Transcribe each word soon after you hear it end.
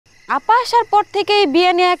আপা আসার পর থেকে এই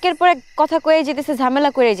বিয়ে নিয়ে একের পর এক কথা কয়ে যেতেছে, ঝামেলা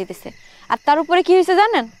করে যেতেছে। আর তার উপরে কি হয়েছে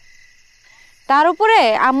জানেন? তার উপরে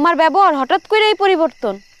আম্মার ব্যবহার হঠাৎ করে এই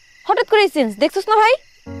পরিবর্তন, হঠাৎ করে চেঞ্জ, দেখছস না ভাই?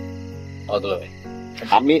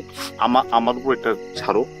 আমি আমার উপর এটা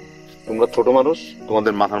ছাড়ো, তোমরা ছোট মানুষ,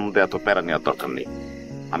 তোমাদের মাথার মধ্যে এত প্যারা নেওয়ার দরকার নেই।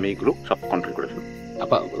 আমি এগুলো সব কন্ট্রোল করে ফেলবো।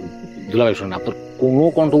 আপা দুলাভাই শুনুন, আপনার কোনো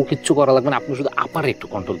কন্ট্রোল কিচ্ছু করা লাগবে না, আপনি শুধু আপারে একটু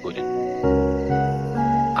কন্ট্রোল করেন।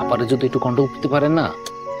 আপারে যদি একটু কন্ট্রোল করতে পারেন না,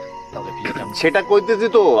 সেটা কইতেছি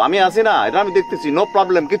তো, আমি আছি না, এটা আমি দেখতেছি, নো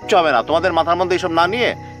প্রবলেম, কিচ্ছু হবে না। তোমাদের মাথার মধ্যে এইসব না নিয়ে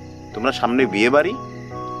তোমরা সামনে বিয়ে বাড়ি,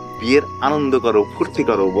 বিয়ের আনন্দ করো, ফুর্তি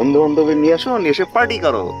করো, বন্ধু বান্ধবের নিয়ে আসো, নিয়ে এসে পার্টি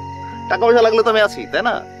করো। টাকা পয়সা লাগলে তো আমি আছি, তাই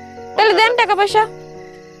না? তাহলে দেন টাকা পয়সা।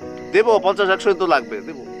 দেবো, 50-100 তো লাগবে,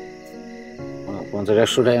 দেবো।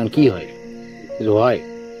 50-100 টাকা কি হয়? কিছু হয়?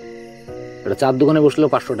 এটা চার দোকানে বসলেও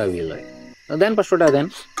 500 টাকা বিল হয়। দেন 500 টাকা দেন।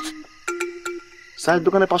 চায়ের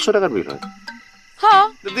দোকানে 500 টাকার বিল হয়? হ্যাঁ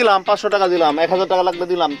দিলাম, 500 টাকা দিলাম, 1000 টাকা লাগবে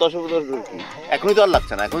দিলাম। এখনই তো আর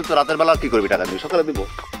লাগছে না, এখনই তো রাতের বেলা কি করবি টাকা দিয়ে, সকালে দিব।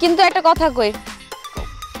 কিন্তু একটা কথা কই,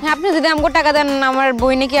 আপনি যদি আমাকে টাকা দেন, আমার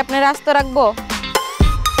বই নাকি আপনি রাস্তা রাখবো?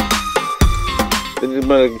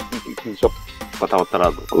 সব কথাবার্তা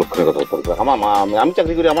লক্ষণের কথা বলবে। আমি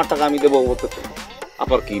চাকরি করি, আমার টাকা আমি দেবো।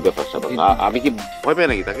 আবার কি ব্যাপার স্যাপার? আমি কি ভয় পাই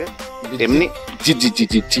নাকি তাকে? এমনি জি জি জি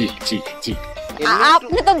জি জি জি জি।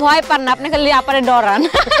 আপনি তো ভয় পান না, আপনি খালি আপারে ডরান।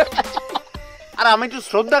 আর আমি একটু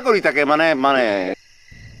শ্রদ্ধা করি তাকে, মানে মানে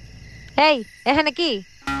এই এখানে কি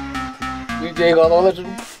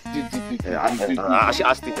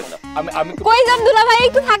কই যান দুলা ভাই,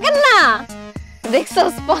 একটু থাকেন না,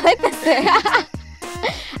 দেখছস পড়াইতেছে।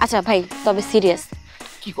 আচ্ছা ভাই, তবে সিরিয়াস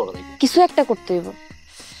কি করো? কিছু একটা করতে হইব,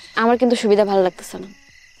 আমার কিন্তু সুবিধা ভালো লাগতেছে না।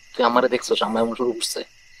 তুই আমারে দেখছস, আম্মা এমন শুরু করছে?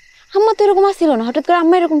 আম্মা তো এরকম আসছিল না, হঠাৎ করে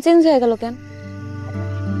আম্মা এরকম চেঞ্জ হয়ে গেল কেন?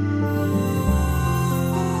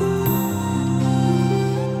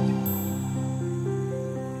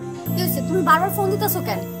 তুমি বারবার ফোন দিতেছো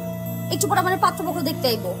কেন? একটু পরে আমার পাত্রপক্ষ দেখতে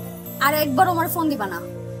আইবো, আর একবার আমার ফোন দিবা না।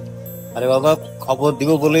 আরে বাবা, খবর দিব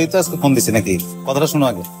বলেই তো আজকে ফোন দিছি নাকি? কথাটা শোনো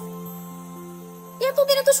আগে।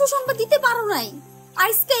 এতদিনে তো সুসংবাদ দিতে পারো নাই,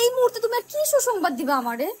 আজকে এই মুহূর্তে তুমি আর কি সুসংবাদ দিবা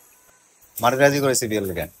আমারে? মারে রাজি করেছে বিয়ের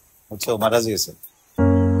লেগে, বুঝছো? মা রাজি হয়েছে।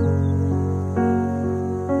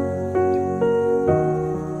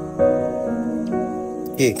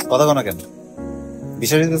 কি কথা কোনো কেন?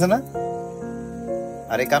 বিষয় দিতেছে না?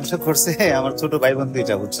 আর এই কামটা করছে আমার ছোট ভাই বোন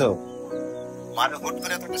দুইটা, বুঝছো? মারে হুট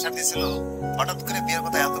করে এত প্রেশার দিয়েছিল, হঠাৎ করে বিয়ের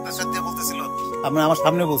কথা এত প্রেশার দিয়ে বলতেছিল, আমার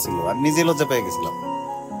সামনে বলছিল, আর নিজে লজ্জা পেয়ে গেছিলাম।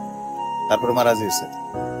 তারপরে মা রাজি হয়েছে,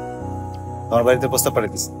 তোমার বাড়িতে প্রস্তাব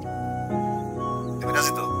পাঠিয়ে দিচ্ছে। তুমি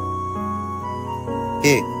রাজি তো?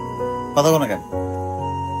 কি কথা কোনো কেন?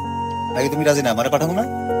 আগে তুমি রাজি না, মারে পাঠাবো না?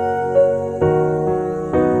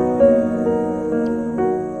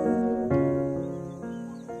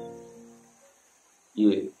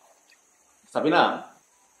 সাবিনা,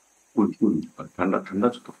 ঠান্ডা ঠান্ডা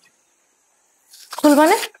ফুল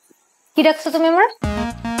মানে কি ডাকছো তুমি আমার?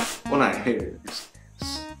 ও না,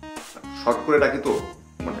 শর্ট করে ডাকি তো,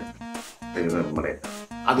 মানে মানে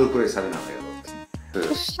আদর করে সাবিনা হয়ে গেল।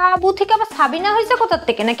 সাবু থেকে আবার সাবিনা হয়েছে কোথার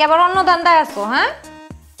থেকে? নাকি আবার অন্য দান্দায় আছো? হ্যাঁ,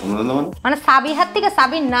 মানে সাবি হাত থেকে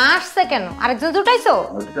সাবি না আসছে কেন? আরেকজন জুটাইছো?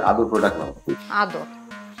 আদর করে ডাকলাম। আদর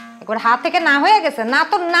একবার হাত থেকে না হয়ে গেছে না,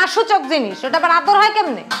 তো না সূচক জিনিস, ওটা আবার আদর হয়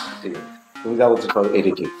কেমনে? ঠিক আছে, তুমি যা বলছো সব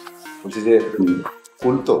এডিটিং। বলছি যে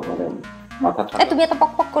ফুল তো মানে মাথা ঠান্ডা। তুমি এত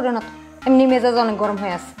পক পক করো না তো, এমনি মেজাজ অনেক গরম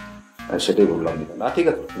হয়ে আছে। সেটাই বললাম না, ঠিক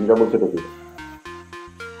আছে তুমি যা বলছো ঠিক।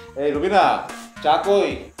 এই রুবিনা, চা কই?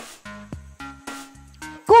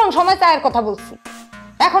 কোন সময় চায়ের কথা বলছি?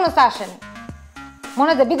 এখনো চা আসেনি, মনে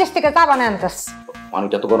হয় বিদেশ থেকে চা বানায় আনতেছ।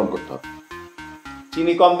 পানিটা তো গরম করতে হবে।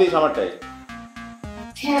 চিনি কম দিস আমারটাই।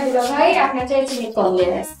 হ্যাঁ দুলা ভাই, আপনার চাই চিনি কম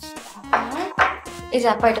দিয়ে আসছি। এই যে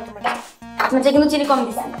আপা, এটা তোমার, আপনার চাই কিন্তু চিনি কম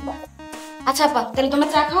দিছি। আচ্ছা আপা, তাহলে তোমরা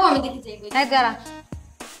চা খাও, আমি দিতে যাই। এই দাঁড়া,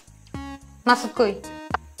 মাসুদ কই?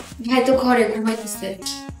 ভাই তো ঘরে ঘুমাইতেছে।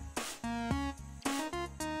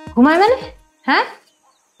 ঘুমায় মানে? হ্যাঁ,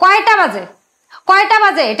 কয়টা বাজে? কয়টা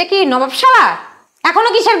বাজে? এটা কি নবাবশালা? এখনো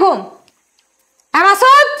কিসের ঘুম?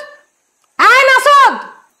 মাসুদ, আয় মাসুদ,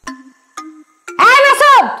 আয়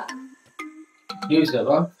মাসুদ। কি হইছে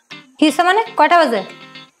বাবা? কি হইছে মানে? কয়টা বাজে?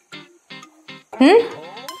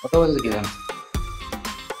 কত বাজে কি জানেন?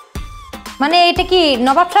 মানে এটা কি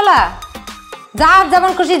নবাবশালা? যার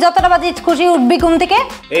যেমন খুশি যতটা বাজে খুশি উঠবি ঘুম থেকে।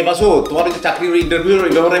 এই বাসু, তোমার যে চাকরির ইন্টারভিউর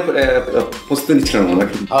ওই ব্যাপারে প্রস্তুতি নিচ্ছিলাম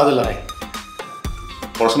নাকি? আলাদা ভাই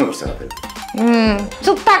পড়াশোনা করছে রাতে।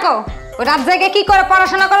 চুপ থাকো, ওই রাত জায়গায় কি করে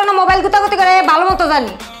পড়াশোনা করে না মোবাইল গুতাগুতি করে ভালো মতো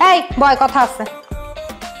জানি। এই বয়, কথা আছে।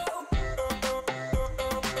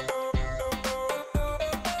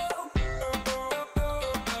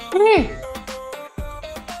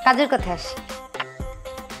 কাজের কথা আসি,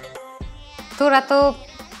 তোরা তো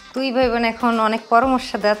তুই ভাই বোন এখন অনেক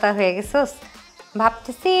পরামর্শদাতা হয়ে গেছিস।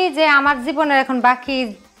 ভাবতেছি যে আমার জীবনের এখন বাকি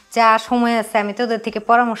যা সময় আছে আমি তোদের থেকে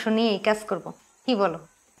পরামর্শ নিয়ে এই কাজ করব। কি বলো?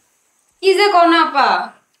 কি যে কও না আপা?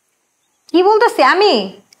 কি বলতেছি আমি?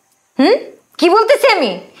 কি বলতেছি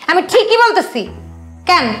আমি? আমি ঠিকই বলতেছি।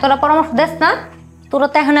 কেন তোরা পরামর্শ দেস না? তোরা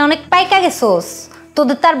তো এখন অনেক পাইকা গেছোস,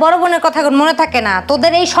 তোদের তার বড় বোনের কথা মনে থাকে না।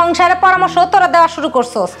 তোদের এই সংসারে পরামর্শ তোরা দেওয়া শুরু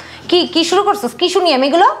করছোস। কি কি শুরু করছোস? কি শুনি আমি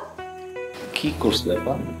এগুলো? কি করছ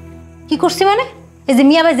আপা? কি করছি মানে? এই যে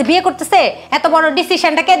মিয়া ভাই যে বিয়ে করতেছে, এত বড়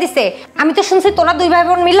ডিসিশনটা কে দিছে? আমি তো শুনছি তোরা দুই ভাই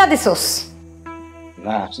বোন মিলা দিছোস।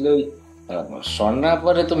 না আসলে ওই স্বর্ণা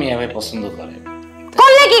পরে তো মিয়া ভাই পছন্দ করে।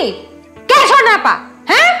 করলে কি? কে স্বর্ণা আপা?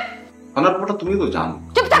 হ্যাঁ, আমার পুরোটা তুমি তো জানো।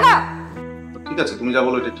 চুপ থাকো। ঠিক আছে, তুমি যা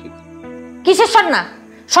বলো এটা ঠিক। কিসের স্বর্ণা?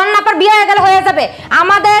 স্বর্ণা আপার বিয়ে হয়ে গেলে হয়ে যাবে।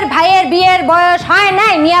 আমাদের ভাইয়ের বিয়ের বয়স হয়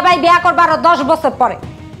নাই, মিয়া ভাই বিয়ে করবার 10 বছর পরে।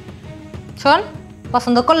 শোন,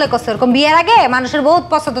 পছন্দ করলে করছে, এরকম বিয়ের আগে মানুষের বহুত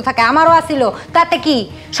পছন্দ থাকে, আমারও আসিল, তাতে কি?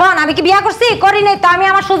 শোন, আমি কি বিয়ে করছি? করি নাই তো, আমি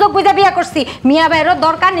আমার সুযোগ বুঝে বিয়ে করছি। মিয়া ভাইয়েরও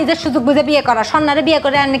দরকার নিজের সুযোগ বুঝে বিয়ে করা। স্বর্ণারে বিয়ে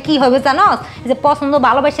করে আনলে কি হবে জানোস? যে পছন্দ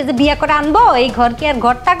ভালোবাসে যে বিয়ে করে আনবো, এই ঘর কি আর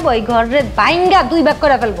ঘর থাকবো? এই ঘরের বাইঙ্গা 2 ভাগ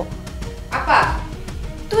করে ফেলবো। আপা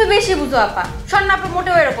তুমি বেশি বুঝো আপা, স্বর্ণা আপা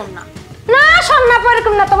মোটেও এরকম না। না, স্বর্ণাপা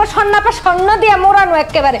এরকম না। তোমার স্বর্ণাপা স্বর্ণ দিয়ে মোড়ানো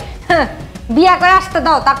একেবারে। হ্যাঁ, বিয়া করে আসতে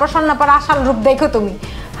দাও, তারপর স্বর্ণাপার আসল রূপ দেখো তুমি।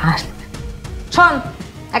 শোন,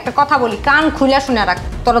 একটা কথা বলি, কান খুলে শুনে রাখ।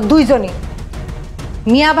 তোরা দুইজনই,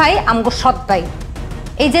 মিয়া ভাই আমগো সৎ ভাই।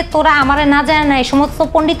 এই যে তোরা আমারে না যায় না এই সমস্ত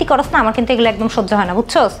পণ্ডিতি করস না, আমার কিন্তু এগুলো একদম সহ্য হয় না,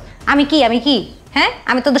 বুঝছস? আমি কি হ্যাঁ,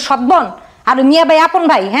 আমি তোদের সৎ বোন, আর মিয়া ভাই আপন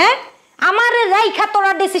ভাই। হ্যাঁ, আমার রাইখা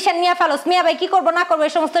তোরা ডিসিশন নিয়ে ফেলস, মিয়া ভাই কি করবো না করবো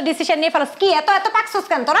এই সমস্ত ডিসিশন নিয়ে ফেলস। কি এত এত পাকছস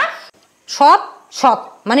কেন তোরা? সৎ সৎ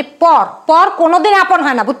মানে পর কোনোদিন আপন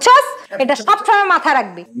হয় না, বুঝছস? এটা সবসময় মাথায়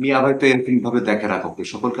রাখবি। মিয়া ভাই তো এরকম ভাবে দেখে রাখো,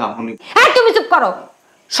 সকলকে আপনি। হ্যাঁ, তুমি চুপ করো।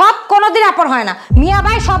 সৎ কোনোদিন আপন হয় না, মিয়া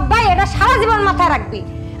ভাই সৎ ভাই, এটা সারা জীবন মাথায় রাখবি।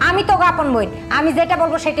 আমি তো আপন বোন, আমি যেটা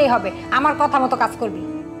বলবো সেটাই হবে, আমার কথা মতো কাজ করবি।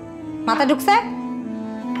 মাথা ঢুকছে?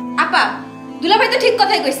 আপা দুলাভাই তো ঠিক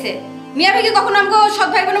কথাই কইছে। মিয়া ভাইকে কখনো আমাকে সৎ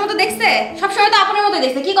ভাই বোনের মতো দেখছে? সবসময় তো আপনের মতো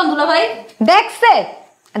দেখছে। কি কোন দুলাভাই? দেখছে,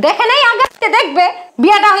 দেখে নাই, আগে দেখবে।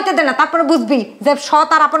 বিয়াটা হইতে দে না, তারপরে বুঝবি যে সৎ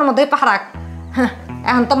আর আপন মধ্যে পারাক।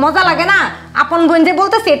 এখন তো মজা লাগে না, আপন বোন যে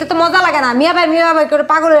বলতেছি, এটা তো মজা লাগে না। মিয়া ভাই করে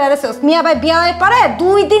পাগল হয়ে গেছে। মিয়া ভাই বিয়ে হয়ে পরে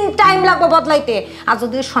 2 দিন টাইম লাগবে বদলাইতে, আর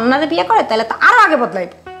যদি স্বর্ণারে বিয়ে করে তাহলে তো আরো আগে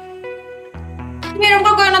বদলাইবে। তুমি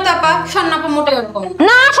এরকম কই না তো আপা, স্বর্ণাপা মোটেও এরকম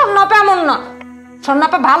না। স্বর্ণাপা এমন না,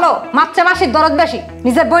 স্বর্ণাপা ভালো, মাচ্ছে মাসির দরদ বেশি,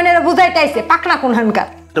 নিজের বোনের বুঝাইতেছে পাকনা কোন হানকার।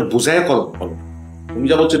 এটা বুঝাই করো, তুমি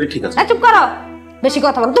যা বলছো ঠিক আছে। চুপ করো, বেশি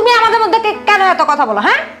কথা বলো। তুমি আমাদের মধ্যে কেন এত কথা বলো?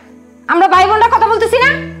 হ্যাঁ, আমরা ভাই বোনরা কথা বলতেছি না?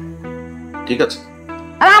 ঠিক আছে।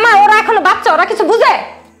 আর ওরা এখনো বাচ্চা, ওরা কিছু বুঝে?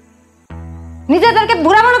 নিজেদেরকে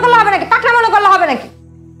বুড়া মনে করলে হবে নাকি, পাকনা মনে করলে হবে নাকি?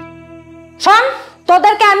 শোন,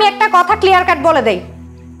 তোদেরকে আমি একটা কথা ক্লিয়ার কাট বলে দেই,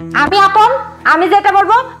 আমি আপন, আমি যেটা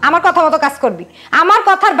বলবো আমার কথা মতো কাজ করবি, আমার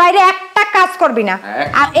কথার বাইরে একটা কাজ করবি না।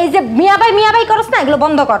 আর এই যে মিয়া ভাই করস না, এগুলো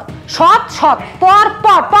বন্ধ কর। সৎ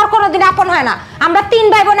পর কোনোদিন আপন হয় না। আমরা 3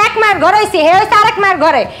 ভাই বোন এক মায়ের ঘরে হইছি, হে হইছে আরেক মায়ের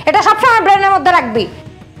ঘরে, এটা সবসময় ব্রেনের মধ্যে রাখবি।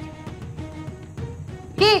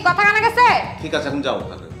 কি কথা কানে গেছে? ঠিক আছে, এখন যাও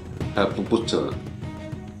তাহলে। হ্যাঁ, বুঝছো না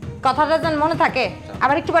কথাটা যেন মনে থাকে,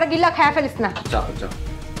 আবার একটু পরে গিল্লা খায়া ফেলিস না। যাও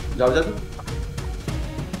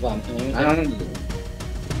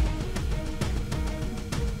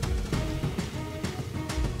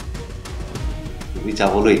তুমি যা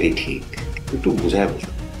বলো এটাই ঠিক, একটু বুঝায় বলছো।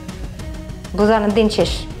 বোঝানোর দিন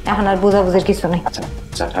শেষ, এখন আর বোঝাবুঝির কিছু নেই। আচ্ছা,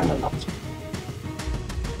 চা ঠান্ডা লাগছে,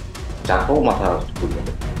 চা খাও, মাথা খুলবে।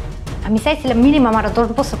 আমি চাইছিলাম মিনিমাম আরো 10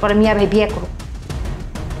 বছর পরে মিয়া ভাই বিয়ে করো।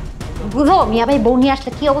 বুঝো, মিয়া ভাই বউ নিয়ে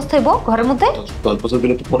আসলে কি অবস্থা হইব ঘরের মধ্যে? 10 বছর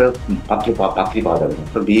গেলে তো পরে পাত্রী পাওয়া যাবে না,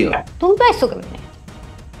 বিয়ে হয়। তুমি পাইছো কেন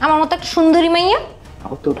আমার মতো একটা সুন্দরী মাইয়া?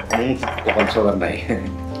 আমার তো কপাল সবার নাই।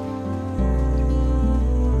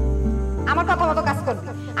 আমার কথা মতো কাজ করবি,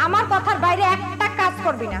 আমার কথার বাইরে একটা কাজ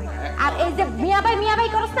করবি না। আর এই যে মিয়া ভাই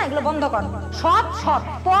করস না, এগুলো বন্ধ কর। সৎ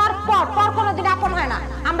পর কোনোদিন আপন হয় না।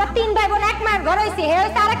 আমরা 3 ভাই বোন এক মায়ের ঘরে হইছি, হে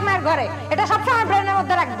হইছে আরেক মায়ের ঘরে, এটা সবসময় ব্রেনের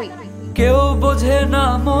মধ্যে রাখবি। কেউ বোঝে না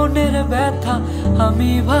মনের ব্যথা,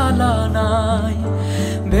 আমি ভালা নাই,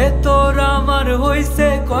 ভেতর আমার হইছে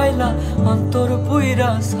কয়লা, অন্তর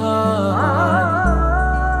পুইরা ছাই।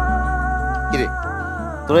 কিরে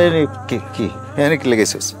তোরা কি এনে কি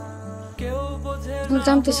লেগেছিস?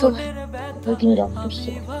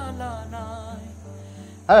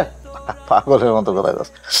 পাগলের মতো কথা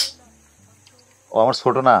বলছিস। ও আমার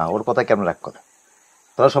ছোট না, ওর কথা কেমন রাগ করে?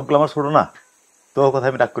 তোরা সবগুলো আমার ছোট না, তোর কথা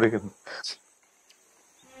আমি রাগ করে কেন?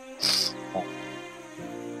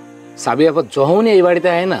 সাবি আবার যখনই এই বাড়িতে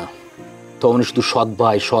আয় না তখন শুধু সৎ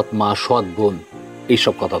ভাই, সৎ মা, সৎ বোন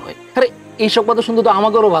এইসব কথা কয়। আরে এইসব কথা শুনতে তো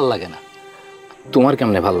আমাকেও ভাল লাগে না, তোমার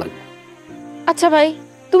কেমনে ভাল লাগে? আচ্ছা ভাই,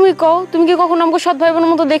 তুমি কও, তুমি কি কখনো আমাকে সৎ ভাই বোনের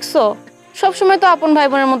মতো দেখছো? সবসময় তো আপন ভাই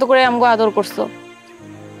বোনের মতো করে আমাকে আদর করছো।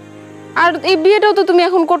 আর এই বিয়েটাও তো তুমি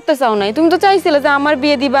এখন করতে চাও নাই, তুমি তো চাইছিলে যে আমার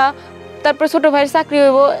বিয়ে দিবা, তারপর ছোট ভাইয়ের চাকরি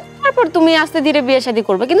হইব, তারপর তুমি আস্তে ধীরে বিয়ে শাদী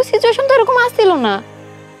করবে, কিন্তু সিচুয়েশন তো এরকম আসছিল না।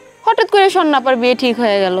 হঠাৎ করে সন্ন্যাপার বিয়ে ঠিক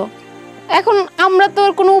হয়ে গেল। এখন আমরা তো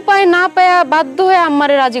কোনো উপায় না পায়া বাধ্য হয়ে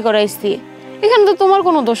আম্মারে রাজি করাইছি। এখানে তো তোমার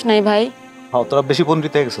কোনো দোষ নাই ভাই। হ্যাঁ, তোরা বেশি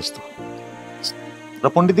পণ্ডিত হয়ে গেছিস তো,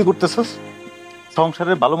 তোরা পণ্ডিতই করতেছিস।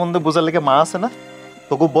 সংসারের ভালো মন্দ বোঝার লেগে মা আছে না,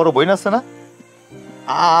 তো খুব বড় বোন আছে না,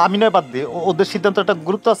 আমি নয় বাদ দিয়ে ওদের সিদ্ধান্ত একটা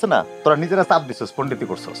গুরুত্ব আছে না, তোরা নিজেরা চাপ দিছিস, পণ্ডিতই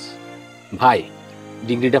করছিস। ভাই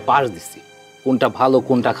ডিগ্রিটা পাস দিচ্ছি, কোনটা ভালো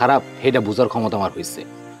কোনটা খারাপ সেটা বোঝার ক্ষমতা আমার হয়েছে।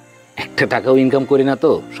 একটা টাকাও ইনকাম করি না তো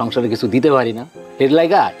সংসারে কিছু দিতে পারি না, এর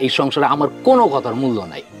লাগা এই সংসারে আমার কোনো কথার মূল্য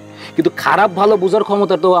নাই, কিন্তু খারাপ ভালো বোঝার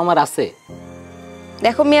ক্ষমতা তো আমার আছে।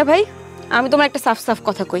 দেখো মিয়া ভাই, আমি তোমার একটা সাফ সাফ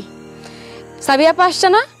কথা কই, সাবিয়া আপা আসছে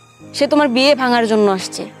না, সে তোমার বিয়ে ভাঙার জন্য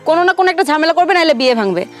আসছে। কোনো না কোনো একটা ঝামেলা করবে, নাহলে বিয়ে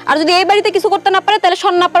ভাঙবে। আর যদি এই বাড়িতে কিছু করতে না পারে তাহলে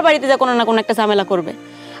সন্ন্যাপার বাড়িতে যা কোনো না কোনো একটা ঝামেলা করবে।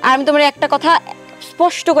 আর আমি তোমার একটা কথা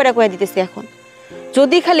স্পষ্ট করে কয়ে দিতেছি, এখন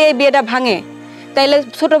যদি খালি এই বিয়েটা ভাঙে তাইলে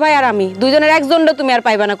ছোট ভাই আর আমি দুইজনের একজনটা তুমি আর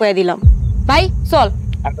পাইবা না, কয়ে দিলাম। ভাই চল।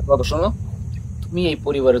 একটা কথা শোনো, তুমি এই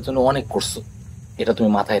পরিবারের জন্য অনেক করছো, এটা তুমি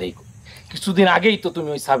মাথায় রেখো। কিছুদিন আগেই তো তুমি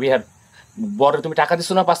ওই সাবিহার বড় তুমি টাকা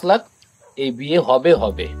দিছো না 5 লাখ, এই বিয়ে হবে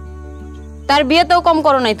হবে। তার বিয়েতেও কম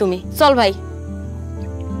করো নাই তুমি। চল ভাই।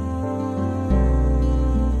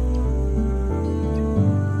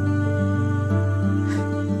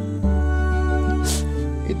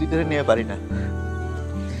 এই দুইটা নিয়ে পারি না,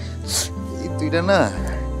 এই দুইটা না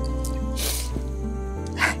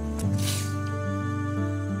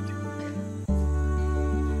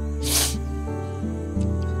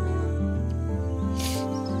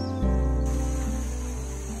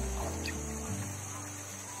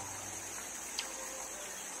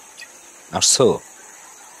আসছো,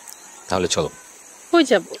 তাহলে চলো। কই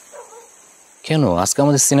যাব? কেন, আজকে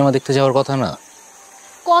আমাদের সিনেমা দেখতে যাওয়ার কথা না?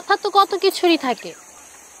 কথা তো কত কিছুরই থাকে,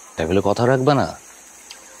 তাই বলে কথা রাখবা না?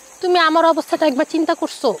 তুমি আমার অবস্থাটা একবার চিন্তা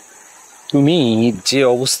করছো? তুমি যে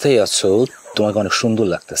অবস্থায় আছো তোমাকে অনেক সুন্দর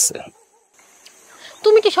লাগতেছে।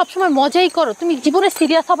 তুমি কি সবসময় মজাই করো? তুমি জীবনে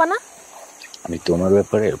সিরিয়াস হবা না? আমি তোমার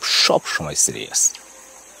ব্যাপারে সব সময় সিরিয়াস।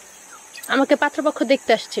 আমাকে পাত্রপক্ষ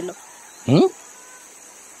দেখতে আসছিল।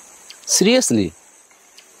 সিরিয়াসলি?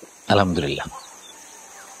 আলহামদুলিল্লাহ।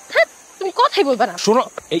 তুমি কথাই বলবা না। শোনো,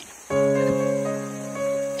 এই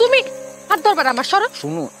তুমি হাত ধরবা না আমার, সরো।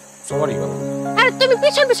 শোনো, সরি বাবা। আরে তুমি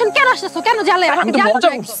পিছন পিছন কেন আসতেছো? কেন জ্বালে আমি আমাকে? তো জ্বালা মজা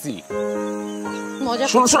কেন? করছি। মজা?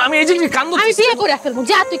 শোনো শোনো, আমি এই যে কান্দ, আমি বিয়ে করে ফেলবো।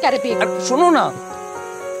 যা তুই কারে বিয়ে করবি? শোনো না,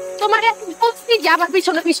 তোমার এত বলছি যে আমার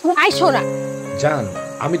পিছনে পিছনে আইসো না। জান,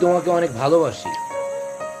 আমি তোমাকে অনেক ভালোবাসি।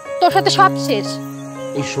 তোর সাথে সব শেষ।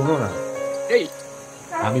 এই শোনো না, এই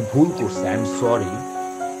আমি ভুল করছি, আই এম সরি।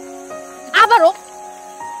 আবারও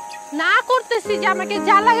না করতেছি যে আমাকে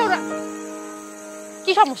জ্বালায়ও না।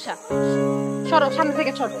 কি সমস্যা? সরো, সামনে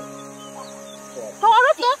থেকে সরো।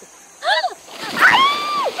 সরো তো।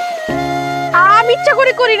 আমি ইচ্ছা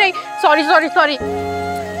করে করি নাই। Sorry sorry sorry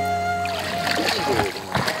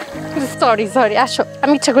sorry sorry. আসো,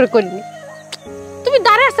 আমি ইচ্ছা করে করিনি। তুমি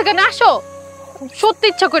দাঁড়িয়ে আসছো কেন? আসো। সত্যি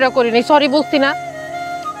ইচ্ছা করে করি নাই, সরি বলছি না।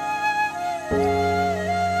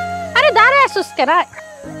 আরে দাঁড়িয়ে আসোস কেন?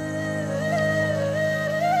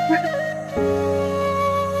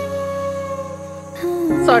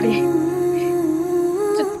 সরি।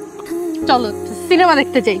 চলো সিনেমা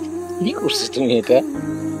দেখতে যাই। কি করছিস তুমি এটা?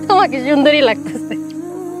 তোমাকে সুন্দরই লাগতেছে।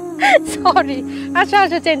 সরি। আসো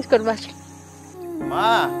আসো, চেঞ্জ করবো। আসো।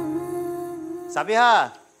 মা, সাবিহা,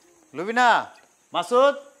 লুবিনা,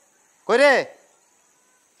 মাসুদ, কই রে?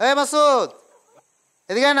 এই মাসুদ,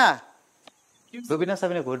 এদিকে না। লুবিনা,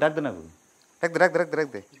 সাবিনা কই? ডাক দে না, ডাক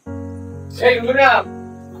দে। এই লুবিনা,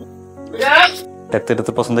 দেখতে এটা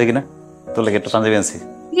তো পছন্দ হয় কিনা? তোর লাগে একটা পাঞ্জাবি আনছি।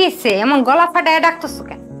 কিসে এমন গলা ফাটায় ডাকতেছো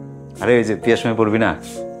কেন? আরে ওই যে বিয়ের সময় পড়বি না।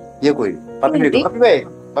 ইয়ে কই? বাপি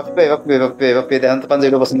দেখেন তো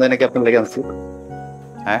পাঞ্জাবিটা পছন্দ হয় নাকি আপনার লেগে আনছি।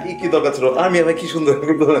 হ্যাঁ, কি দরকার ছিল? আমি ভাই কি সুন্দর,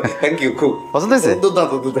 থ্যাংক ইউ, খুব পছন্দ হয়েছে?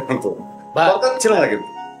 দুর্দান্ত। দরকার ছিল না কিন্তু।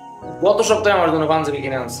 গত সপ্তাহে আমার জন্য পাঞ্জাবি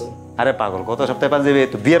কিনে আনছো। আরে পাগল, গত সপ্তাহে পাঞ্জাবি,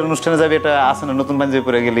 তো বিয়ের অনুষ্ঠানে যাবি, এটা আছে না নতুন পাঞ্জাবি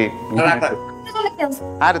পরে গেলি।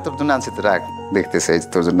 আরে তোর জন্য আনছি, তো রাখ, দেখতেছি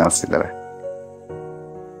তোর জন্য আনছি। দাঁড়া,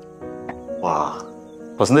 বাহ,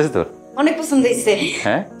 পছন্দ হয়েছে তোর? অনেক পছন্দ হয়েছে।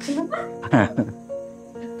 হ্যাঁ,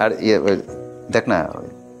 আর ইয়ে দেখ না,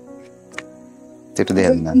 একটু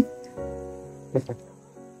দেখেন না।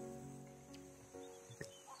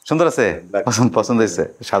 সুন্দর আছে, পছন্দ হয়েছে।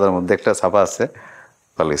 সাদার মধ্যে একটা ছাপা আছে,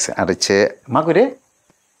 ভালো হয়েছে। আর হচ্ছে মা কইরে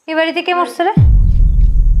এই বাড়িতে কে মরছে রে?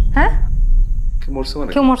 হ্যাঁ, মরছে মানে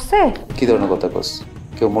কেউ মরছে? কি ধরনের কথা কস?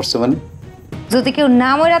 কেউ মরছে মানে? যদি কেউ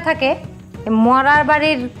না মরা থাকে, মরার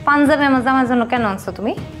বাড়ির পাঞ্জাবি আমার জামার জন্য কেন আনছো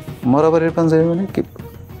তুমি? মরা বাড়ির পাঞ্জাবি মানে কি?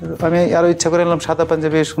 আমি আরো ইচ্ছা করে এলাম, সাদা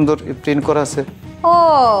পাঞ্জাবি সুন্দর প্রিন্ট করা আছে। ও,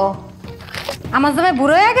 আমার জামাই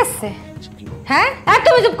বুড়ো হয়ে গেছে? হ্যাঁ,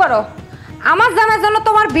 তুমি চুপ করো। আমার জামার জন্য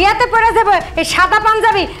তোমার বিয়াতে পরে যাবে এই সাদা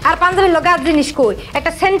পাঞ্জাবি, আর পাঞ্জাবির লগে আর জিনিস কই?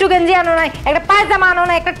 একটা সেন্টু গেঞ্জি আনো নাই, একটা পায়জামা আনো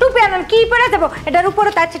নাই, একটা টুপি আনো, কি পরে যাবো? এটার উপরে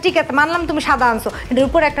তো আচ্ছা ঠিক আছে, মানলাম তুমি সাদা আনছো, এটার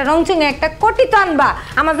উপরে একটা রংচুঙে একটা কোটি তো আনবা।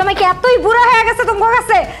 আমার জামাই কি এতই বুড়া হয়ে গেছে তোমার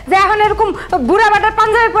কাছে যে এখন এরকম বুড়া বাটার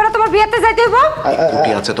পাঞ্জাবি পরে তোমার বিয়াতে যাইতে হইব? কোটি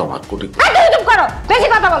আছে তোমার, কোটি। তুমি চুপ করো, বেশি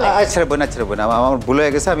কথা বলে। আচ্ছা বোন, আচ্ছা বোন, আমার ভুল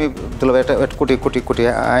হয়ে গেছে। আমি দুলাভাই একটা কোটি কোটি কোটি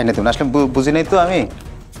আইনে দেবেন, আসলে বুঝি নাই তো।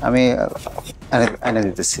 আমি আইনে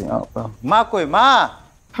দিতেছি। মা কই? মা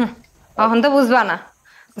তখন তো বুঝবা না,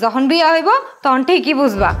 যখন বিয়ে হইব তখন ঠিকই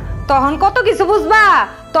বুঝবা। তখন কত কিছু বুঝবা।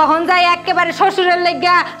 তখন যাই একেবারে শ্বশুরের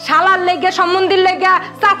লেগা, শালার লেগা, সম্বন্ধীর লেগা,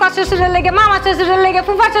 চাচা শ্বশুরের লেগে, মামা শ্বশুরের লেগে,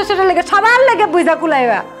 ফুফা শ্বশুরের লেগে, সবার লেগে বুঝা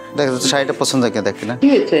কুলাইবা। দেখ তো শাড়িটা পছন্দ হয়, দেখি না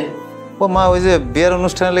ও মা। ওই যে বিয়ের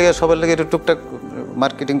অনুষ্ঠানের লেগে সবার লেগে একটু টুকটাক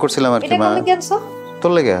মার্কেটিং করছিলাম আর কি মা।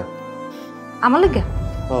 তোর লেগে? আমার লেগে?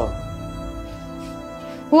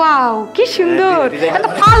 ওয়াও, কি সুন্দর, এত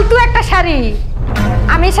ফালতু একটা শাড়ি।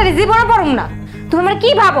 আমি এই শাড়ি জীবনে পরব না। তুমি আমার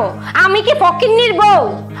কি ভাবো আমি কি ফকিন্নির বউ?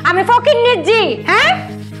 আমি ফকিন্নির জি? হ্যাঁ,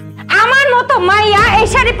 আমার মতো মাইয়া এই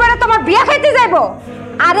শাড়ি পরে তোমার বিয়া খাইতে যাইবো?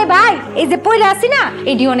 আরে ভাই, এই যে পয়লা আছি না,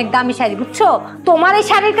 এটি অনেক দামি শাড়ি, বুঝছো? তোমার এই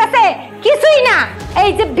শাড়ির কাছে কিছুই না।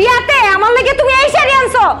 এই যে বিয়াতে আমার লাগে তুমি এই শাড়ি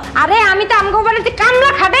আনছো। আরে আমি তো আমগো বাড়িতে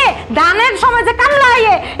কামলা খাটে, দানের সময় যে কামলা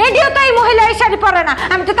আইয়ে, এটিও তো এই মহিলা এই শাড়ি পরে না।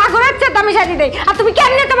 আমি তো তাগর হচ্ছে দামি শাড়ি দেই, আর তুমি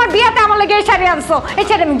কেমনে তোমার বিয়াতে আমার লাগে এই শাড়ি আনছো? এই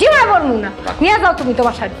শাড়ি আমি জীবনে পরবো না। নিয়ে যাও তুমি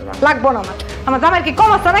তোমার শাড়ি, লাগবো না আমার জামাই কি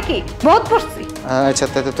কম আছে নাকি? বহুত পড়ছি। আচ্ছা,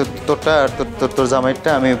 তোরটা আর তোর জামাইটা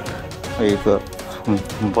আমি ওই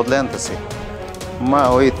বদলে আনতেছি। মা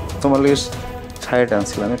ওই তোমার লেগে শাড়িটা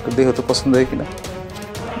আনছিলাম, একটু দেখো তো পছন্দ হয় কিনা।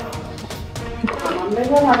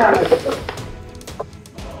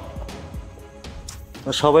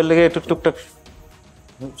 সবার লেগে একটু টুকটাক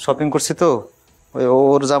শপিং করছি তো, ওই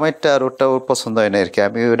ওর জামাইটা আর ওরটা ওর পছন্দ হয় না আর কি।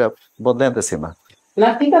 আমি ওটা বদলে আনতেছি মা। না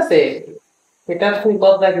ঠিক আছে, এটা তুই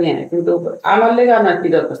বদলাক নিয়ে, কিন্তু আমার লেগে আমার কি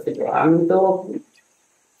দরকার ছিল? আমি তো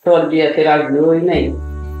তোর বিয়াতে রাখবেই নাই,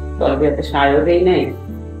 তোর বিয়াতে সায়ও দেই নাই।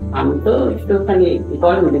 আমি তো একটুখানি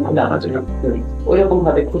ওইরকম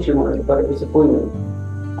ভাবে খুশি মনে করে কিছু করি।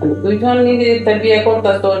 আমি তুই যখন নিজে তার বিয়ে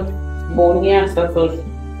করতাস, তোর বউ নিয়ে আসতাস, তোর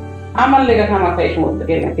আমার লেগে খামা খাই সমস্ত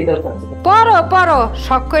কি দরকার? পরো পরো,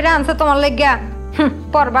 শখ করে আনছে তোমার লেগা,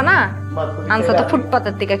 পরবা না? আনছে তো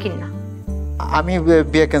ফুটপাতের দিকে কিনা। আমি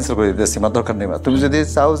বিয়ে ক্যান্সেল করে দিতেছি মা, দরকার নেই মা। তুমি যদি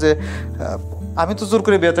চাও যে, আমি তো জোর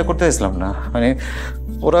করে বিয়েটা করতে আসলাম না, মানে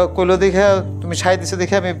ওরা কইলো দেখে তুমি সাই দিছো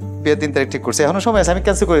দেখে আমি বিয়ের দিন তারিখ ঠিক করছি। এখনো সময় আছে, আমি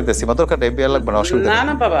ক্যান্সেল করে দিতেছি মা, দরকার নেই, বিয়ে লাগবে না, অসুবিধা না।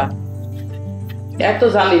 না বাবা, এত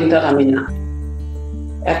জালিম তার আমি না।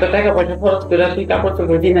 এত টাকা পয়সা খরচ করে তুই কাপড়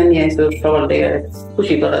চোপড় কিনে নিয়ে আসছো, সবার দিকে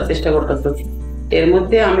খুশি করার চেষ্টা করতেছ। এর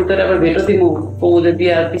মধ্যে আমি তোর আবার ভেটো দিব বউদের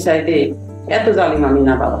বিয়ার পিছাইতে? এত জালিম আমি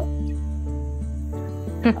না বাবা।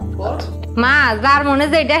 মা যার মনে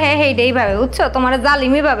যেটা হ্যাঁ সেইটাই ভাবে, বুঝছো? তোমার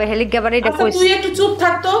জালিমি ভাবে, হেলিক আবার এটা কইছ। তুই একটু চুপ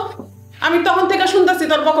থাকতো, আমি তখন থেকে শুনতাছি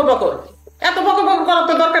তোর বকর বকর। এত বকর বকর করার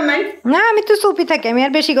তো দরকার নাই। না, আমি তো চুপই থাকি, আমি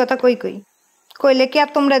আর বেশি কথা কইলে কি আর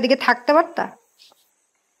তোমরা এদিকে থাকতে পারতা?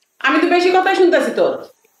 আমি তো বেশি কথাই শুনতাছি তোর,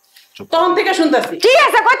 তখন থেকে শুনতাছি। ঠিক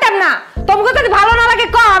আছে, কইতাম না। তোমাকে যদি ভালো না লাগে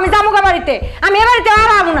কও, আমি যাবো বাড়িতে। আমি এ বাড়িতে আর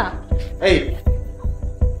আমু না। এই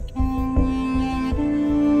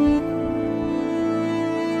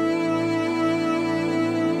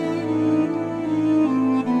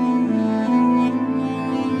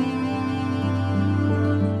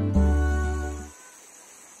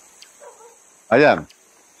আজান,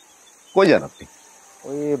 কই যান আপনি?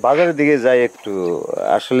 ওই বাজারের দিকে যাই একটু।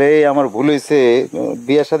 আসলে আমার ভুল হয়েছে,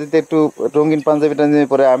 বিয়ের সাথে একটু রঙিন পাঞ্জাবি টাঞ্জাবি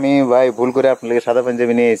পরে আমি ভাই ভুল করে আপনার লেগে সাদা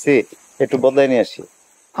পাঞ্জাবি নিয়ে এসেছি, একটু বদলাই নিয়ে আসি।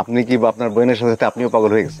 আপনি কি আপনার বোনের সাথে আপনিও পাগল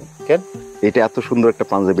হয়ে গেছেন? কেন? এটা এত সুন্দর একটা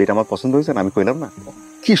পাঞ্জাবি, এটা আমার পছন্দ হয়েছে না? আমি কইলাম না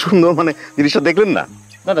কি সুন্দর, মানে জিনিসটা দেখলেন না?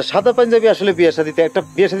 না না, সাদা পাঞ্জাবি আসলে বিয়ের সাথে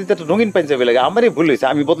একটা রঙিন পাঞ্জাবি লাগে, আমারই ভুল হয়েছে,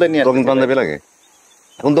 আমি বদলাই নিয়ে রঙিন পাঞ্জাবি লাগে।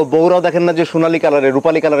 এখন তো বউরাও দেখেন না যে সোনালী কালারের,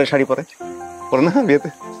 রূপালী কালারের শাড়ি পরে না বিয়েতে?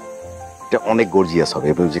 এটা অনেক গর্জিয়াস হবে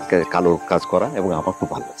এবং যে কালো কাজ করা, এবং আমার খুব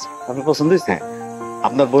ভালো লাগছে। আপনার পছন্দ হয়েছে? হ্যাঁ।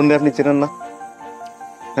 আপনার বোনরে আপনি চেনেন না?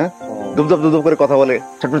 হ্যাঁ, দুবদাব দুবদাব করে কথা বলে,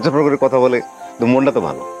 ছটফট ছটফট করে কথা বলে, মনটা তো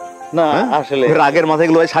ভালো না। আসলে রাগের মাথায়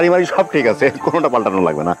গুলো শাড়ি মাড়ি সব ঠিক আছে, কোনোটা পাল্টানো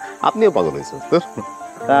লাগবে না। আপনিও পাগল হয়েছেন।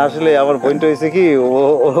 আসলে আমার পয়েন্ট হয়েছে কি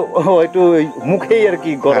ও একটু মুখেই আর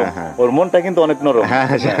কি গরম, ওর মনটা কিন্তু অনেক নরম। হ্যাঁ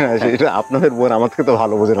সেটা আপনাদের বোন আমার থেকে তো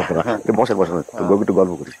ভালো বোঝেন আপনারা। বসেন বসেন, একটু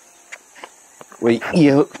গল্প করি। ওই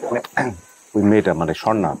ওই মেয়েটা মানে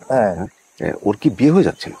স্বর্ণা, ওর কি বিয়ে হয়ে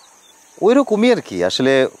যাচ্ছিল? ওই রকমই আর কি।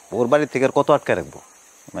 আসলে ওর বাড়ি থেকে আর কত আটকে রাখবো,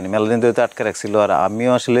 মানে মেলাদিন ধরে তো আটকে রাখছিল। আর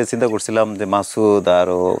আমিও আসলে চিন্তা করছিলাম যে মাসুদ আর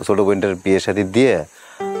ও ছোট বোনটার বিয়ে শাদী দিয়ে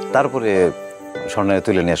তারপরে স্বর্ণারে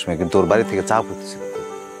তুলে নিয়ে আসবে, কিন্তু ওর বাড়ি থেকে চাপ হতেছিল।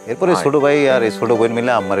 এরপরে ছোট ভাই আর এই ছোট বোন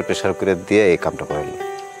মিলে আমার প্রেশার করে দিয়ে এই কামটা করাইল।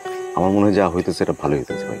 আমার মনে হয় যা হইতেছে এটা ভালো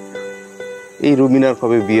হইতেছে ভাই। এই রুমিনার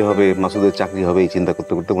কবে বিয়ে হবে, মাসুদের চাকরি হবে, এই চিন্তা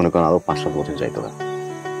করতে করতে মনে করেন আরো 5-7 বছর যাইতে হবে।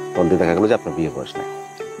 তখন দেখা গেল যে আপনার বিয়ে বয়স নাই।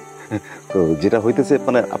 তো যেটা হইতেছে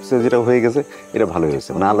মানে আফসোস যেটা হয়ে গেছে এটা ভালো হয়েছে,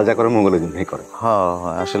 মানে আল্লাহ যা করে মঙ্গলের জন্যই করে। হ্যাঁ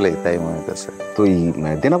আসলে তাই মনে হইতেছে। তো এই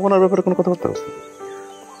দেনাপনার ব্যাপারে কোনো কথাবার্তা হচ্ছে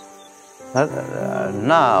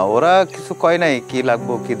না? ওরা কিছু কয় নাই কি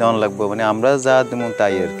লাগবো কি দেওয়ান লাগবো, মানে আমরা যা দেবো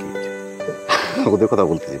তাই আর কি। ওদের কথা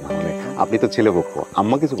বলতেছি না, মানে আপনি তো ছেলে পক্ষ,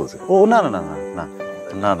 আম্মা কিছু বলছে? ও না না না না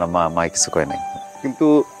না না, মা কিছু কয় নাই। কিন্তু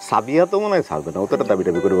সাবিয়া তো মনে হয় ছাড়বে না, ও তো একটা দাবি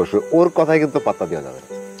টাবি করে বসবে, ওর কথায় কিন্তু পাত্তা দেওয়া যাবে না।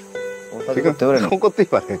 করতেই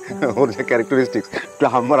পারে, ওর যে ক্যারেক্টারিস্টিক্স একটু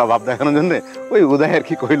হাম্মারা ভাব দেখানোর জন্য ওই উদয় আর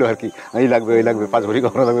কি কইলো আর কি, এই লাগবে ওই লাগবে 5 ভরি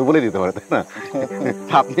গহনা লাগবে বলে দিতে পারে, তাই না?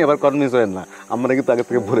 আপনি আবার কনভিন্স হয়েন না, আমরা কিন্তু আগে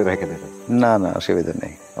থেকে ভরে রেখে দেবে। না না অসুবিধা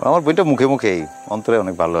নেই, আমার বইটা মুখে মুখেই অন্তরে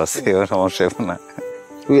অনেক ভালো আছে, সমস্যা না।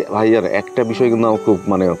 ভাই আর একটা বিষয় কিন্তু আমার খুব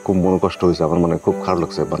মানে খুব মনে কষ্ট হয়েছে, আমার মানে খুব খারাপ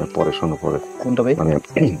লাগছে মানে পরে শোনার পরে। কোনটা ভাই? মানে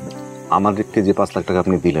আমাদেরকে যে 5 লাখ টাকা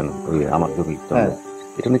আপনি দিলেন ওই আমার জমি,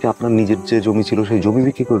 এটা নাকি আপনার নিজের যে জমি ছিল সেই জমি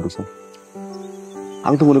বিক্রি করে দিচ্ছেন।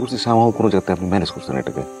 আমি তো মনে করছি সামাও কোনো জায়গায় আপনি ম্যানেজ করছেন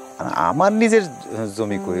এটাকে। আমার নিজের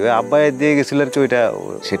জমি কই, ওই আব্বা দিয়ে গেছিল আর কি। ওইটা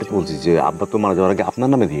সেটা তো বলছি যে আব্বা তো মারা যাওয়ার আগে আপনার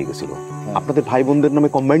নামে দিয়ে গেছিল, আপনাদের ভাই বোনদের নামে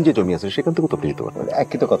কম্বাইন্ড যে জমি আছে সেখান থেকে তো আপনি দিতে পারবেন।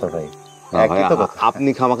 একই তো কথা ভাই, আপনি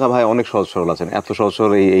খামাখা ভাই অনেক সহজ সরল আছেন, এত সহজ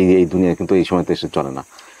সরল এই দুনিয়া কিন্তু এই সময়তে এসে চলে না।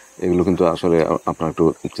 এগুলো কিন্তু আসলে আপনার একটু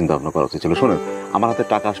চিন্তা ভাবনা করা উচিত ছিল। শোনেন, আমার হাতে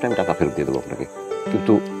টাকা আসলে আমি টাকা ফেরত দিয়ে দেবো আপনাকে,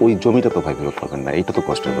 কিন্তু ওই জমিটা তো ভাই ফেরত পাবেন না, এইটা তো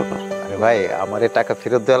কষ্টের ব্যাপার। আরে ভাই আমার এই টাকা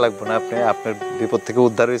ফেরত দেওয়া লাগবে না, আপনি আপনার বিপদ থেকে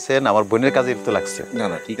উদ্ধার হয়েছেন, আমার বোনের কাজে তো লাগছে। না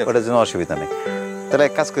না ঠিক আছে, ওটার জন্য অসুবিধা নেই। তাহলে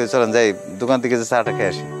এক কাজ করে চলেন যাই দোকান থেকে যে চাটা খেয়ে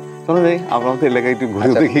আসি। চলেন যাই, আমরা তো এলাকায় একটু ঘুরে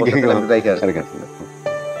দেখি।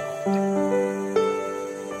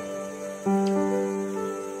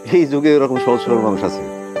 এই যুগে এরকম সহজ সরল মানুষ আছে।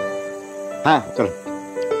 হ্যাঁ চলো।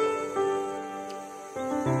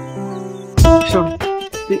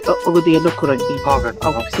 ওদিকে লক্ষ্য রাখবি,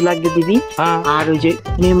 অফিসে লাগিয়ে দিবি, আর ওই যে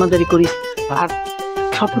মেহমানদারি করিস, আর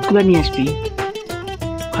শপথ তুলে নিয়ে আসবি।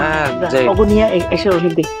 নিয়ে এসে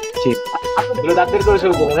অনেক দেখছি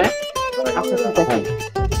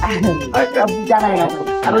জানাই না।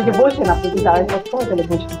 আর ওই যে বসেন আপনি যদি আড়াই তাহলে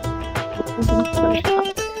বসেন।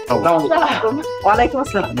 ওয়ালাইকুম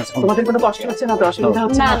আসসালাম। তোমাদের কোনো কষ্ট হচ্ছে না তো? অসুবিধা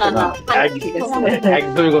হচ্ছে না? না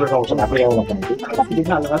একদমই কোনো সমস্যা না, আপনি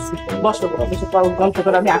ভালো আছি। বসো বসে গল্প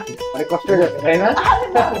করে আমি আসি। অনেক কষ্ট হয়ে যাচ্ছে তাই না?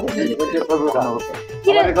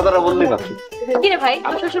 কথাটা বললেই পারছি। কি রে ভাই,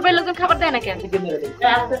 তোর শ্বশুর বাড়ির লোকজন খাবার দেয় না কেন?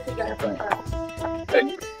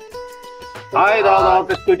 হাই দাও দাও,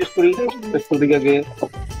 টেস্ট করি আগে।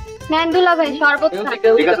 ন্যান্ডুলা ভাই শরবত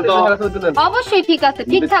ঠিক আছে তো? অবশ্যই ঠিক আছে,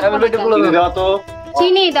 ঠিকঠাক দাও তো।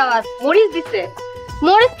 চিনি দেওয়া আছে, মরিচ দিছে।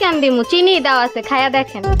 মরিচ কেন দিমু, চিনি দেওয়া আছে, খায়া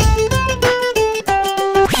দেখেন।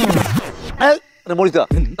 মরিচ দাও।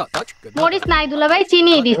 মরিচ নাই দুলা ভাই,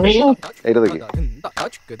 চিনি দিছে। এইটা দেখি,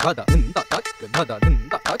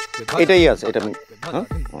 এটাই আছে, এটা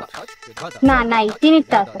না নাই,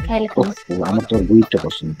 চিনিটা আছে, খাইলে আমার তো বুইটা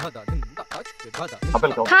পছন্দ।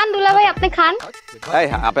 খান দুলা ভাই, আপনি খান। এই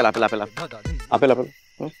apple apple apple apple apple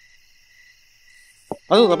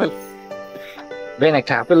apple Ben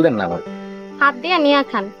একটা আপেল দেন না আমার। হাত দিয়ে নিয়ে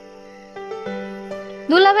খান।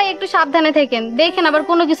 দুলা ভাই একটু সাবধানে থাকেন, দেখেন আবার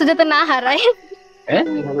কোনো কিছু যাতে না হারায়। হ্যাঁ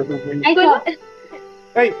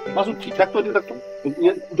এই মাসুদ দেখতো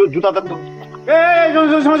জুতা দেখতো।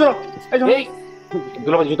 এই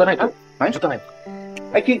দুলা ভাই জুতা নাই তো? হ্যাঁ জুতা নাই।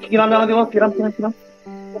 এই কি নাম জানা দিব? কি নাম?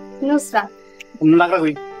 নুসরাত। নাগরা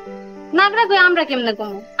কই? নাগরা কই আমরা কেমনে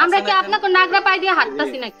কমু? আমরা কি আপনাকে নাগরা পাই দিয়ে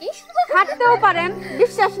হাঁটতাছি নাকি? হাঁটতেও পারেন,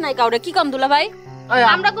 বিশ্বাস নাই কাউরে। কি কম দুলা ভাই,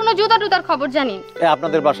 আমরা কোনো জুতা টুতার খবর জানি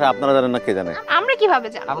আপনাদের বাসায় আপনারা জানেন না, কে জানে? আমরা কিভাবে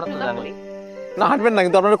জানি? আমরা তো জানি না, হাঁটবেন না,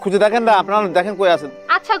 কিন্তু আপনারা খুঁজে দেখেন না, আপনারা দেখেন কই আছেন।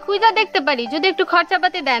 আচ্ছা খুঁজা দেখতে পারি, যদি একটু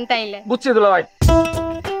খরচাপাতি দেন তাইলে। বুঝছি দুলা ভাই।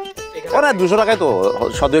 ওরা 200 টাকায় তো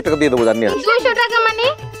 100 টাকা দিয়ে দেবো, জানি। 200 টাকা মানে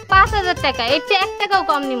 5000 টাকা, এর চেয়ে 1 টাকাও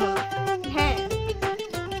কম নিব না। হ্যাঁ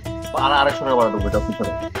আর 250 টাকা বাড়া দেবো, এটা আপনি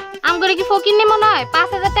ছাড়েন। আমগরে কি ফকির নিব নয়?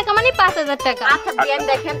 5000 টাকা মানে 5000 টাকা। আচ্ছা বিয়ান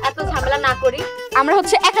দেখেন, এত ঝামেলা না করি, আমরা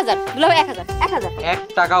হচ্ছে 1000 দুলা ভাই, 1000 1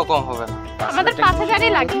 টাকাও কম হবে না। আমাদের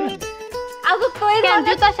 5000ই লাগবে। আজব তো এই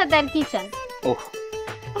জুতার সাথে আর কি চান?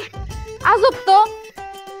 আজব তো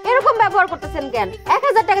এরকম ব্যবহার করতেছেন কেন?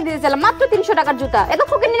 1000 টাকা দিয়েছিলাম মাত্র 300 টাকার জুতা, এত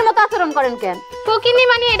ফকিন্নির মতো আচরণ করেন কেন? ফকিনি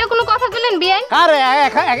মানে এটা কোনো কথা বলেন বিয়াই? আরে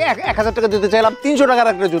 1000 টাকা দিতে চাইলাম 300 টাকার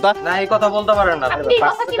একটা জুতা। না এই কথা বলতে পারেন না। আপনি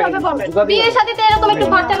কথা কিভাবে বলবেন? বিয়ের সাথে তো এরকম একটু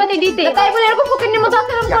খরচাপাতি দিতে। তাই বলে এরকম ফকিন্নির মতো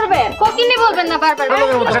আচরণ করবেন? ফকিনি বলবেন না বারবার।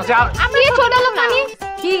 আপনি ছোট লোক মানে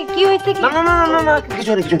কি হইছে কি? না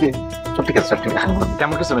কিছু নেই। সব ঠিক আছে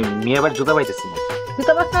তেমন কিছু নেই। মেয়ে আবার জুতা পাইতেছি না।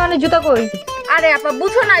 জুতা বাসনা মানে জুতা কই? আরে আপা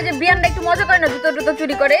বুঝো না যে বিয়ানটা একটু মজা করে না, জুতো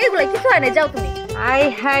চুরি করে, এগুলা কিছু হয় না, যাও তুমি। আই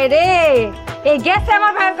হায় রে, এই গেছে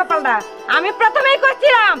আমার ভাইয়ের কপালটা। আমি প্রথমেই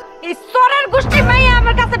কইছিলাম এই সরের গোষ্ঠী মাইয়া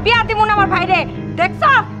আমার কাছে বিয়া দিমু না আমার ভাইরে। দেখছ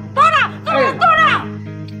তোরা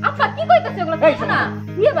আপা কি কইতাছ এগুলা? দেখছ না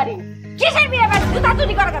বিয়ে বাড়ি কিসের বিয়ে বাড়ি? জুতা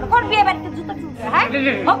চুরি করে কেন? কোন বিয়ে বাড়িতে জুতা চুরি করে? হ্যাঁ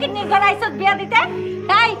ফকিন্নির ঘরে আইছস বিয়া দিতে?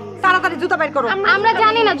 এই তাড়াতাড়ি জুতা বের করো। আমরা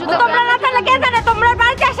জানি না জুতা। তোমরা না তাহলে কে জানে? তোমরা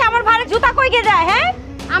বাড়িতে এসে আমার ভাইরে জুতা কই গে যায়? হ্যাঁ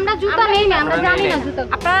আমরা জুতা নেই না, আমরা জানি না জুতা।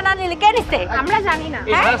 আপনারা না নিলে কে নিছে? আমরা জানি না।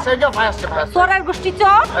 চোরের গোষ্ঠী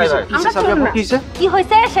চোর। কি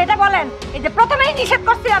হয়েছে সেটা বলেন। এই যে প্রথমেই নিষেধ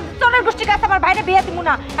করছিলাম চোরের গোষ্ঠীর কাছে আমার ভাইরে বিয়ে দিব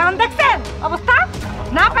না, এখন দেখছেন অবস্থা?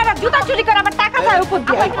 না পারে জুতা চুরি করে আমার টাকা চায় উপর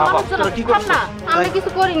দিয়ে। আমরা কিছু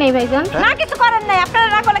করি নাই ভাইজান। না কিছু করেন নাই, আপনারা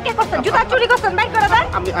না করলে কে করছেন? জুতা চুরি করছেন, বাইর করে দেন।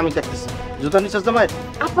 আমি দেখতেছি জুতা নিছস জামাই।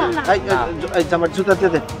 এই জামার জুতা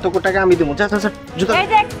দিয়ে দে, তোকে টাকা আমি দেবো। যা জুতা। এই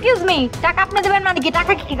যে এক্সকিউজ মি, টাকা আপনি দেবেন মানে কি?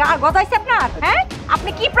 টাকা কি গজাইছে আপনার? হ্যাঁ আপনি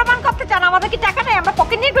কি প্রমাণ করতে চান? আমাদের কি টাকা নেই? আমরা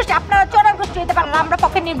পকেট গোষ্ঠী, আপনারা চোরের গোষ্ঠী হতে পারেন, আমরা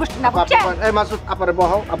পকেট গোষ্ঠী না, বুঝছেন? এই মাসুদ আপারে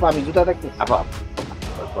বহাও। আপা আমি জুতা দেখতে। আপা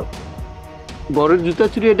বড় জুতা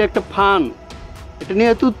চুরি এটা একটা ফান, এটা নিয়ে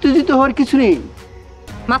এত উত্তেজিত হওয়ার কিছু নেই।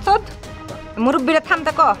 মাসুদ মুরব্বিরে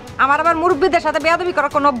থামতে কো, আমার আবার মুরব্বিদের সাথে বেয়াদবি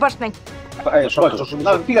করার কোনো অভ্যাস নাই।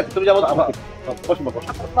 ঠিক আছে তুমি যাবো।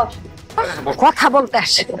 কথা বলতে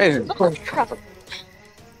আসে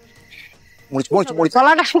মরিচ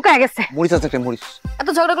গলাটা শুকায় গেছে। মরিচ আছে একটা মরিচ। এত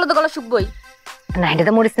ঝগড়া করলে তো গলা শুকবই। না এটা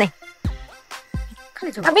তো মরিস নাই।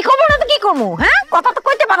 আমি কমো না তো কি করবো? হ্যাঁ কথা তো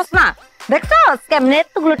কইতে পারস না। দেখছস কেমনে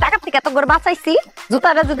এতগুলো টাকা থেকে এত করে বাঁচাইছি?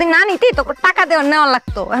 জুতাটা যদি না নিতি তো টাকা দেওয়ার নেওয়া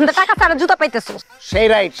লাগতো, এখন তো টাকা ছাড়া জুতা পাইতেছো। সেই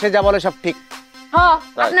রাইট, সে যা বলে সব ঠিক। হ্যাঁ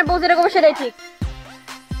আপনার বউ যেটা করবে সেটাই ঠিক।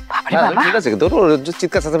 ঠিক আছে কিন্তু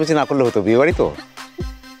চিৎকার চেঁচামেচি না করলে হতো, বিয়ে বাড়ি তো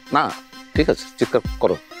না। ঠিক আছে চিৎকার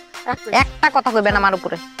করো, একটা কথা কইবেন আমার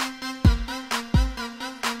উপরে।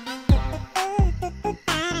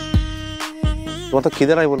 তোমার তো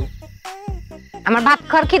খিদে নাই বলো। আমার ভাত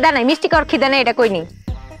খাওয়ার খিদা নাই, মিষ্টি খাওয়ার খিদা নাই, এটা কইনি।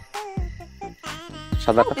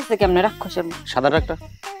 সাদাটা কেমনে রাক্ষসের সাদাটা একটা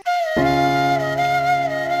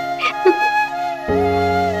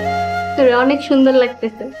তোরা অনেক সুন্দর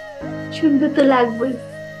লাগতেছে। সুন্দর তো লাগবেই,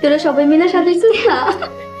 তোরা সবাই মিলে সাজাইছিস না?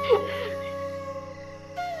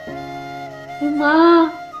 মা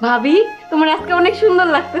ভাবি তোমার আজকে অনেক সুন্দর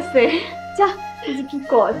লাগতেছে। যা কি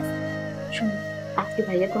কর আজকে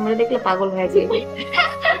ভাইয়া তোমরা দেখলে পাগল হয়ে যাবে।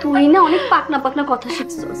 তুই না অনেক পাকনা পাকনা কথা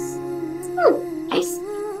শিখছস।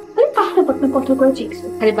 পাকনা পাকনা কথা করে শিখছো।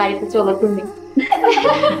 আরে বাড়িতে চলো তুমি।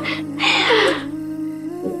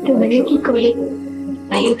 তুমি কি করে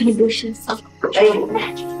ভাই ওখানে বসে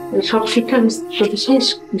সব ঠিকঠাক শেষ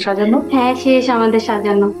সাজানো? হ্যাঁ শেষ আমাদের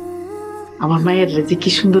সাজানো। আমার মায়ের যে কি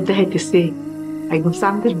সুন্দর দেখাইতেছে, একদম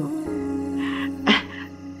চাঁদের মতো।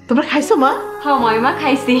 তোমরা খাইছো মা? হ্যাঁ মা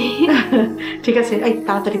খাইছি। ঠিক আছে এই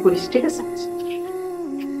তাড়াতাড়ি করিস, ঠিক আছে?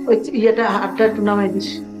 ওই ইয়েটা হাতটা একটু নামাই দিস।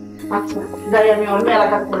 আচ্ছা যাই আমি অন্য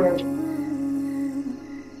এলাকা করে যাবো।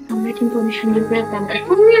 আমরা কিন্তু অনেক সুন্দর করে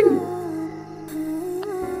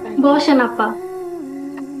বসেন আপা।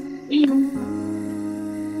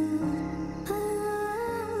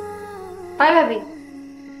 তাই ভাবি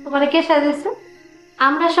তোমার কে সাজাইছে?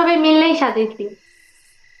 আমরা সবাই মিললেই সাজাইছি।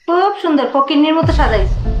 খুব সুন্দর ফকিন্নির মতো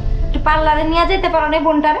সাজাইছে। একটু পার্লারে নিয়ে যেতে পারো না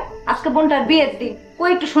বোনটারে? আজকে বোনটার বিয়ের দিন, ওই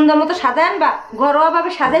একটু সুন্দর মতো সাজায় আনবা। ঘরোয়া ভাবে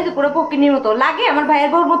সাজাইছে পুরো ফকিন্নির মতো লাগে আমার ভাইয়ের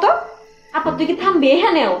বউর মতো। আপা তুই কি থামবি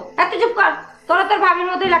এখানেও? এত চুপ কর, তোরা তোর ভাবির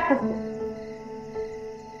মতোই লাগতেছে।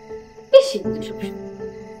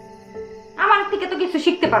 আমার থেকে তো কিছু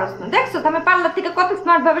শিখতে পারস না। দেখছো আমি পার্লার থেকে কত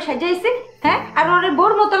স্মার্ট ভাবে সাজাইছি। হ্যাঁ আর ওর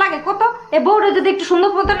বউর মতো লাগে কত। এই বউরে যদি একটু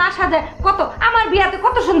সুন্দর মতো না সাজায় কত। আমার বিয়াতে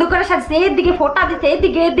কত সুন্দর করে সাজাইছে, এদিকে ফোঁটা দিছে,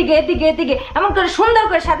 এদিকে এদিকে এদিকে এদিকে এমন করে সুন্দর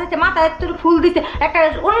করে সাজাইছে, মাথায় একটু ফুল দিছে, একটা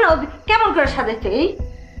অন্য কেমন করে সাজাইছে। এই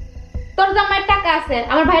তোর জামাইয়ের টাকা আছে,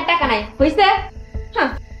 আমার ভাইয়ের টাকা নাই, হইছে? হ্যাঁ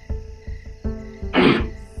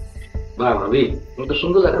বাহ ভাবি তুমি তো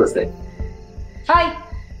সুন্দর লাগতেছে। হাই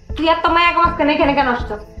তুই এত মায়া গাছ কেন এখানে কেন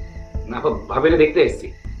আসছো? না ভাবিরে দেখতে এসেছি।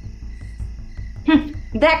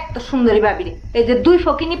 দেখ তো সুন্দরী ভাবিরে, এই যে দুই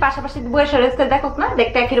ফকিনি পাশাপাশি বয়স রয়েছে, দেখো না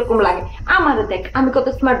দেখতে একরকম লাগে। আমারও দেখ আমি কত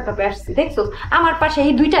স্মার্ট ভাবে আসছি, দেখছো আমার পাশে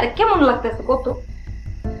এই দুইটারে কেমন লাগতেছে কত।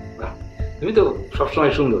 তুমি তো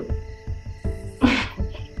সবসময় সুন্দর।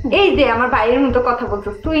 এই যে আমার ভাইয়ের মতো কথা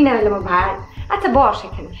বলছিস, তুই না হলে আমার ভাই। আচ্ছা বস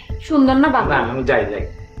এখানে। সুন্দর না বাবা? না আমি যাই যাই।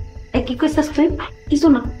 কি কইছিস তুই? কিছু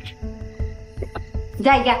না,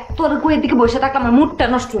 জায়গা তোর গুয়ের দিকে বসে থাকলে আমার মুডটা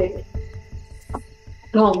নষ্ট হয়ে যায়।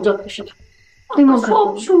 তুই মন খারাপ সব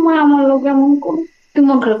সময় আমার লোক এমন করো। তুই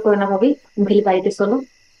মন খারাপ করে না ভাবি, বিলি বাড়িতে চলো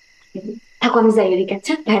থাকো, আমি যাই ওদিকে।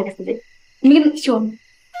 আচ্ছা ভাইয়ের কাছে যাই। শোন,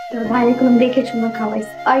 তোর ভাইয়ের কলম দেখে শুনে খাওয়াইস,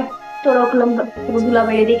 আর তোর কলম দুলা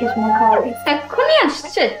বাইরে দেখে শুনে খাওয়াইস। এক্ষুনি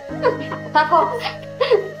আসছে, থাকো।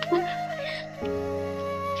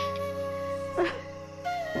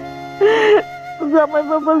 জামাই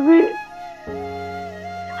বাবাজি,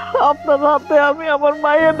 আপনার হাতে আমি আমার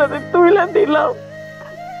মায়ের হাতে তুলে দিলাম,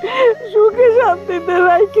 সুখে শান্তিতে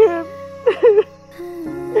রাখেন,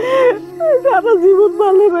 সারা জীবন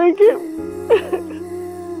ভালো রাখেন।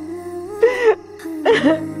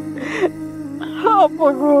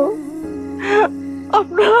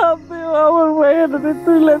 আপনার হাতে আমার মায়ের হাতে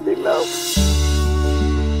তুলে দিলাম।